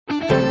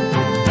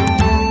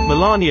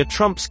Melania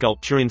Trump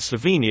sculpture in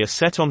Slovenia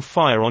set on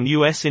fire on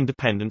U.S.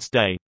 Independence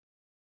Day.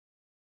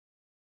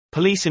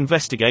 Police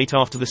investigate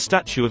after the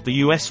statue of the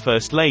U.S.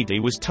 First Lady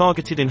was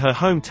targeted in her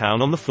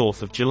hometown on the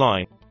 4th of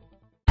July.